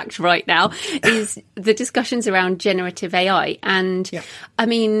impact right now is the discussions around generative AI. And I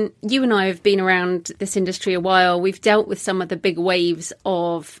mean, you and I have been around this industry a while. We've dealt with some of the big waves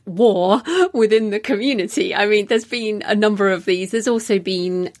of war within the community. I mean, there's been a number of these. There's also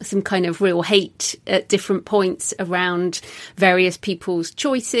been some kind of real hate at different points around various people's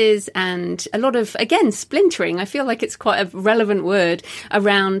choices, and a lot of, again, splintering. I feel like it's quite a relevant word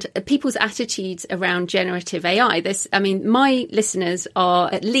around people's attitudes around generative AI. My listeners are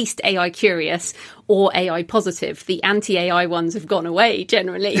at least AI curious or AI positive. The anti-AI ones have gone away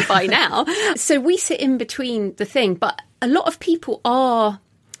generally by now. So we sit in between the thing, but a lot of people are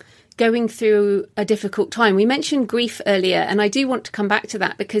going through a difficult time. We mentioned grief earlier, and I do want to come back to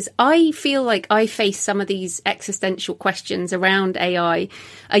that because I feel like I faced some of these existential questions around AI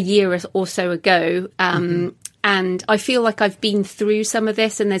a year or so ago. And I feel like I've been through some of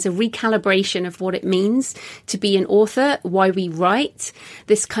this, and there's a recalibration of what it means to be an author, why we write,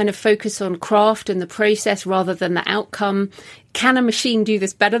 this kind of focus on craft and the process rather than the outcome. Can a machine do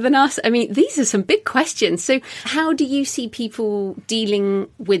this better than us? I mean, these are some big questions. So how do you see people dealing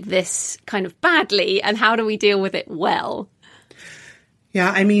with this kind of badly, and how do we deal with it well?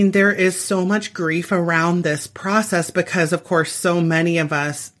 Yeah, I mean, there is so much grief around this process because, of course, so many of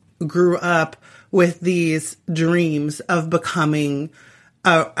us grew up with these dreams of becoming,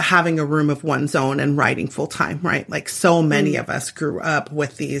 having a room of one's own and writing full time, right? Like so many of us grew up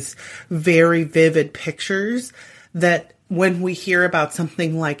with these very vivid pictures that when we hear about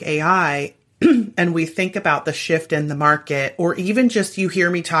something like AI and we think about the shift in the market, or even just you hear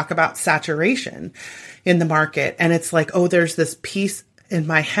me talk about saturation in the market, and it's like, oh, there's this piece in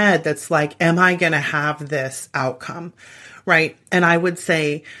my head that's like, am I going to have this outcome? Right. And I would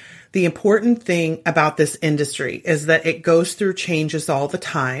say the important thing about this industry is that it goes through changes all the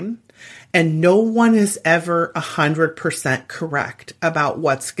time, and no one is ever 100% correct about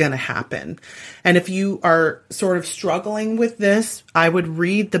what's going to happen. And if you are sort of struggling with this, I would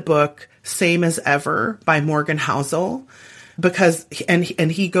read the book Same as Ever by Morgan Housel, because, and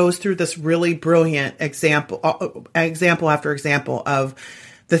he goes through this really brilliant example after example of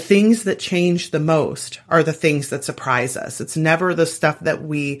the things that change the most are the things that surprise us. It's never the stuff that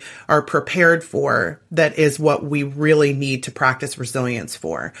we are prepared for that is what we really need to practice resilience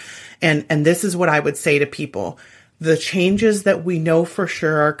for. And this is what I would say to people. The changes that we know for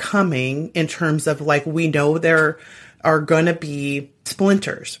sure are coming in terms of, like, we know there are going to be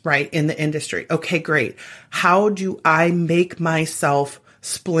splinters, right, in the industry. Okay, great. How do I make myself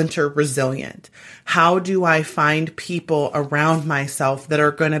splinter resilient? How do I find people around myself that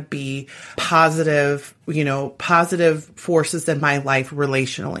are going to be positive, positive forces in my life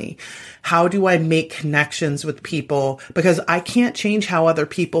relationally? How do I make connections with people? Because I can't change how other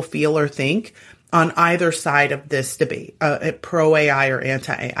people feel or think on either side of this debate, pro AI or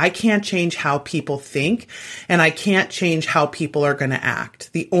anti AI. I can't change how people think, and I can't change how people are going to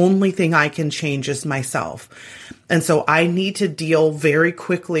act. The only thing I can change is myself. And so I need to deal very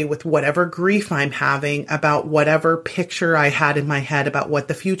quickly with whatever grief I'm having about whatever picture I had in my head about what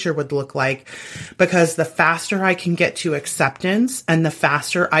the future would look like, because the faster I can get to acceptance and the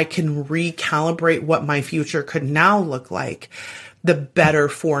faster I can recalibrate what my future could now look like, the better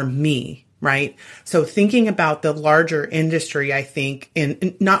for me. Right. So thinking about the larger industry, I think,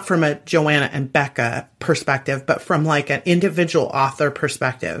 in not from a Joanna and Becca perspective, but from like an individual author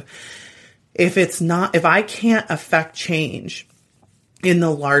perspective, if I can't affect change in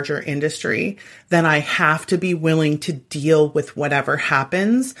the larger industry, then I have to be willing to deal with whatever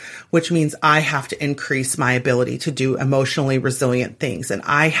happens, which means I have to increase my ability to do emotionally resilient things. And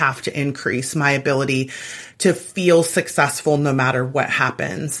I have to increase my ability to feel successful no matter what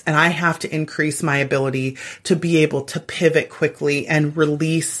happens. And I have to increase my ability to be able to pivot quickly and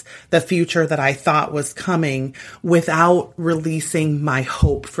release the future that I thought was coming without releasing my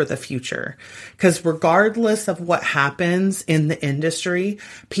hope for the future. Because regardless of what happens in the industry,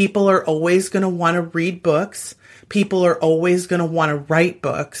 people are always going to want to read books. People are always going to want to write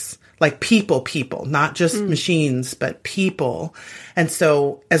books, like people, not just machines, but people. And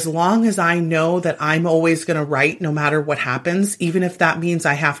so as long as I know that I'm always going to write no matter what happens, even if that means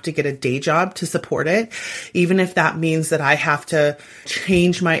I have to get a day job to support it, even if that means that I have to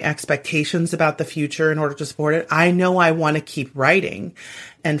change my expectations about the future in order to support it, I know I want to keep writing.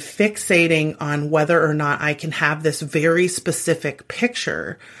 And fixating on whether or not I can have this very specific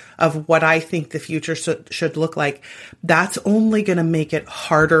picture of what I think the future should look like, that's only going to make it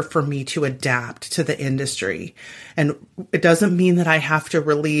harder for me to adapt to the industry. And it doesn't mean that I have to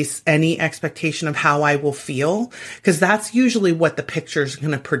release any expectation of how I will feel, because that's usually what the picture is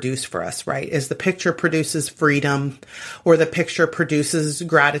going to produce for us, right? Is the picture produces freedom, or the picture produces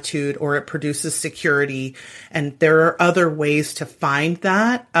gratitude, or it produces security. And there are other ways to find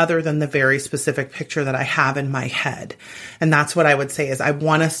that other than the very specific picture that I have in my head. And that's what I would say is I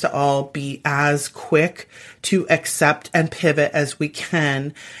want us to all be as quick to accept and pivot as we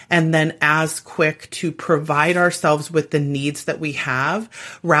can, and then as quick to provide ourselves with the needs that we have,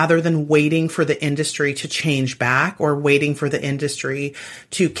 rather than waiting for the industry to change back or waiting for the industry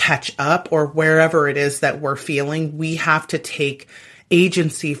to catch up, or wherever it is that we're feeling. We have to take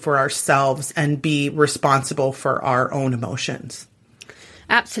agency for ourselves and be responsible for our own emotions.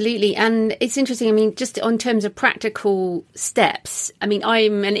 Absolutely. And it's interesting. I mean, just on terms of practical steps, I mean,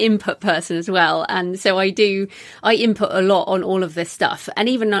 I'm an input person as well. And so I input a lot on all of this stuff. And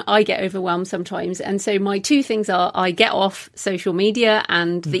even I get overwhelmed sometimes. And so my two things are I get off social media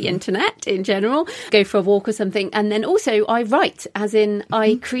and the internet in general, go for a walk or something. And then also I write, as in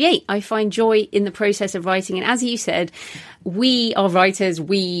I create. I find joy in the process of writing. And as you said, we are writers,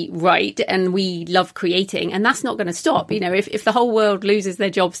 we write, and we love creating, and that's not going to stop. You know, if the whole world loses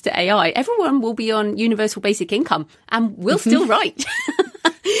their jobs to AI, everyone will be on universal basic income and we'll still write.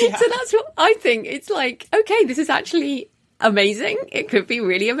 Yeah. So that's what I think. It's like, okay, this is actually amazing. It could be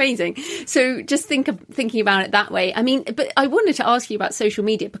really amazing. So just thinking about it that way. I mean, but I wanted to ask you about social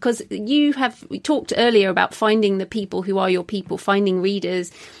media, because we talked earlier about finding the people who are your people, finding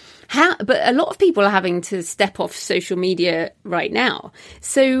readers. But a lot of people are having to step off social media right now.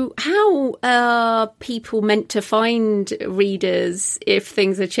 So how are people meant to find readers if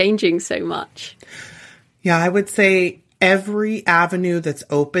things are changing so much? Yeah, I would say every avenue that's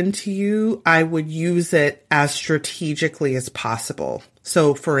open to you, I would use it as strategically as possible.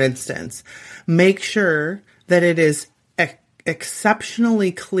 So for instance, make sure that it is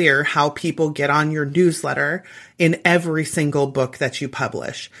exceptionally clear how people get on your newsletter in every single book that you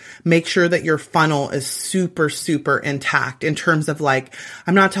publish. Make sure that your funnel is super, super intact in terms of, like,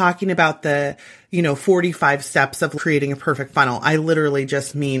 I'm not talking about the, 45 steps of creating a perfect funnel. I literally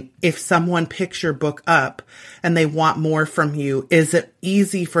just mean, if someone picks your book up and they want more from you, is it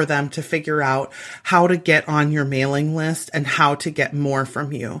easy for them to figure out how to get on your mailing list and how to get more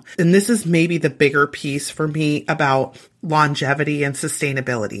from you? And this is maybe the bigger piece for me about longevity and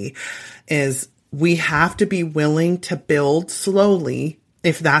sustainability, is we have to be willing to build slowly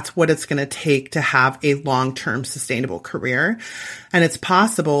if that's what it's going to take to have a long-term sustainable career. And it's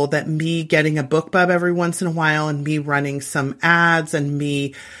possible that me getting a book bub every once in a while and me running some ads and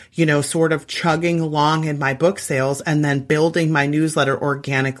me, sort of chugging along in my book sales and then building my newsletter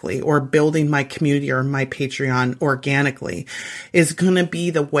organically, or building my community or my Patreon organically, is going to be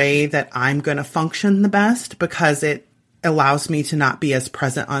the way that I'm going to function the best, because it allows me to not be as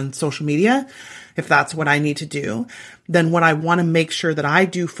present on social media. If that's what I need to do, then what I want to make sure that I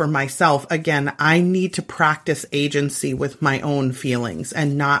do for myself, again, I need to practice agency with my own feelings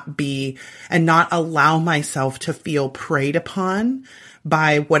and not allow myself to feel preyed upon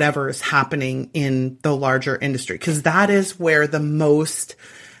by whatever is happening in the larger industry. Because that is where the most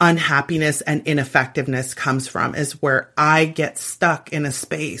unhappiness and ineffectiveness comes from, is where I get stuck in a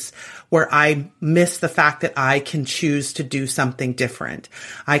space where I miss the fact that I can choose to do something different.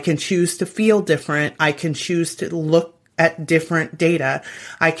 I can choose to feel different. I can choose to look at different data.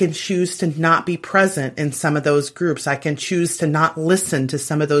 I can choose to not be present in some of those groups. I can choose to not listen to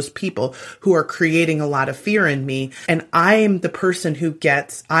some of those people who are creating a lot of fear in me. And I am the person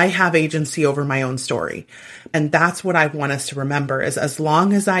I have agency over my own story. And that's what I want us to remember, is as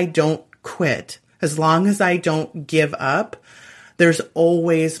long as I don't quit, as long as I don't give up, there's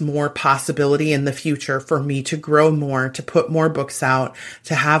always more possibility in the future for me to grow more, to put more books out,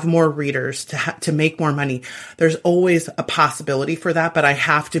 to have more readers, to make more money. There's always a possibility for that, but I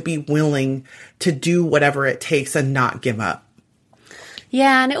have to be willing to do whatever it takes and not give up.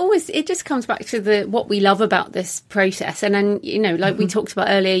 Yeah, and it just comes back to what we love about this process. And then, like we talked about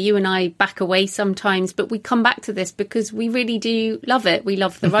earlier, you and I back away sometimes, but we come back to this because we really do love it. We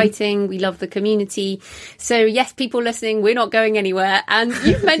love the writing, we love the community. So yes, people listening, we're not going anywhere. And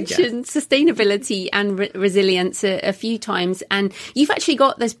you've mentioned sustainability and resilience a few times, and you've actually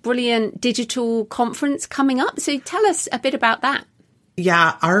got this brilliant digital conference coming up. So tell us a bit about that.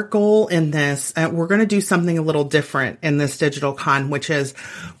 Yeah, our goal in this, we're going to do something a little different in this digital con, which is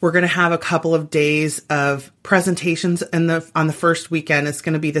we're going to have a couple of days of presentations on the first weekend. It's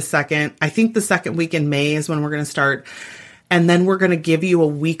going to be the second week in May is when we're going to start. And then we're going to give you a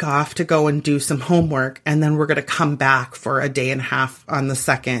week off to go and do some homework. And then we're going to come back for a day and a half on the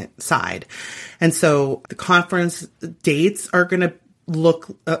second side. And so the conference dates are going to look,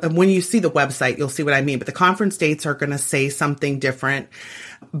 when you see the website, you'll see what I mean, but the conference dates are going to say something different.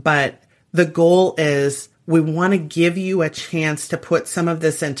 But the goal is we want to give you a chance to put some of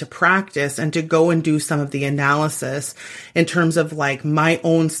this into practice and to go and do some of the analysis in terms of, like, my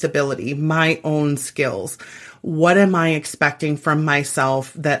own stability, my own skills. What am I expecting from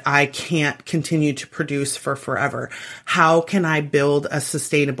myself that I can't continue to produce for forever? How can I build a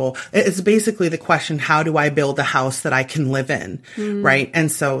sustainable, it's basically the question, how do I build a house that I can live in? Right.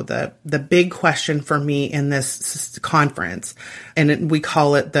 And so the big question for me in this conference, and we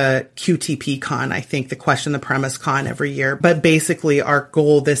call it the QTP con, I think, the question, the premise con every year. But basically our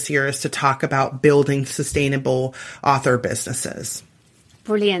goal this year is to talk about building sustainable author businesses.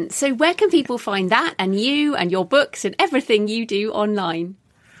 Brilliant. So where can people find that and you and your books and everything you do online?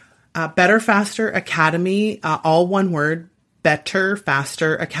 Better Faster Academy, all one word,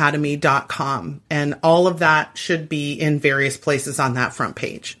 betterfasteracademy.com. And all of that should be in various places on that front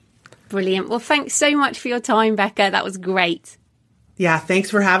page. Brilliant. Well, thanks so much for your time, Becca. That was great. Yeah, thanks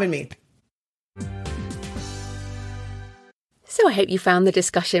for having me. So I hope you found the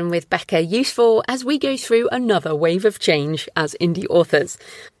discussion with Becca useful as we go through another wave of change as indie authors.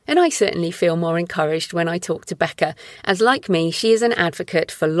 And I certainly feel more encouraged when I talk to Becca, as like me, she is an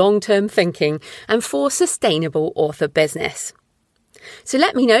advocate for long-term thinking and for sustainable author business. So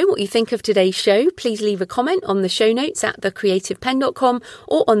let me know what you think of today's show. Please leave a comment on the show notes at thecreativepenn.com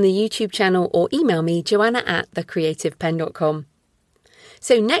or on the YouTube channel, or email me, joanna@thecreativepenn.com.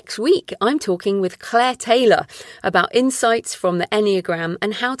 So next week, I'm talking with Claire Taylor about insights from the Enneagram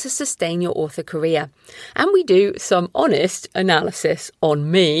and how to sustain your author career. And we do some honest analysis on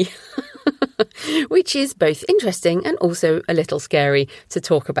me, which is both interesting and also a little scary to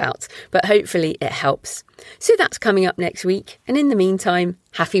talk about, but hopefully it helps. So that's coming up next week. And in the meantime,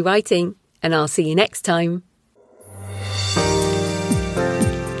 happy writing, and I'll see you next time.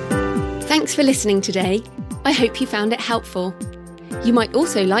 Thanks for listening today. I hope you found it helpful. You might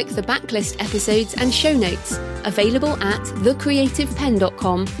also like the backlist episodes and show notes, available at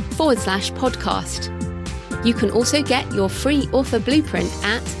thecreativepenn.com/podcast. You can also get your free author blueprint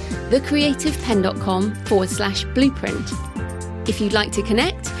at thecreativepenn.com/blueprint. If you'd like to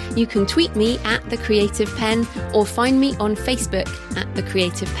connect, you can tweet me at The Creative Penn or find me on Facebook at The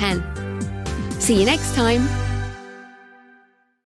Creative Penn. See you next time.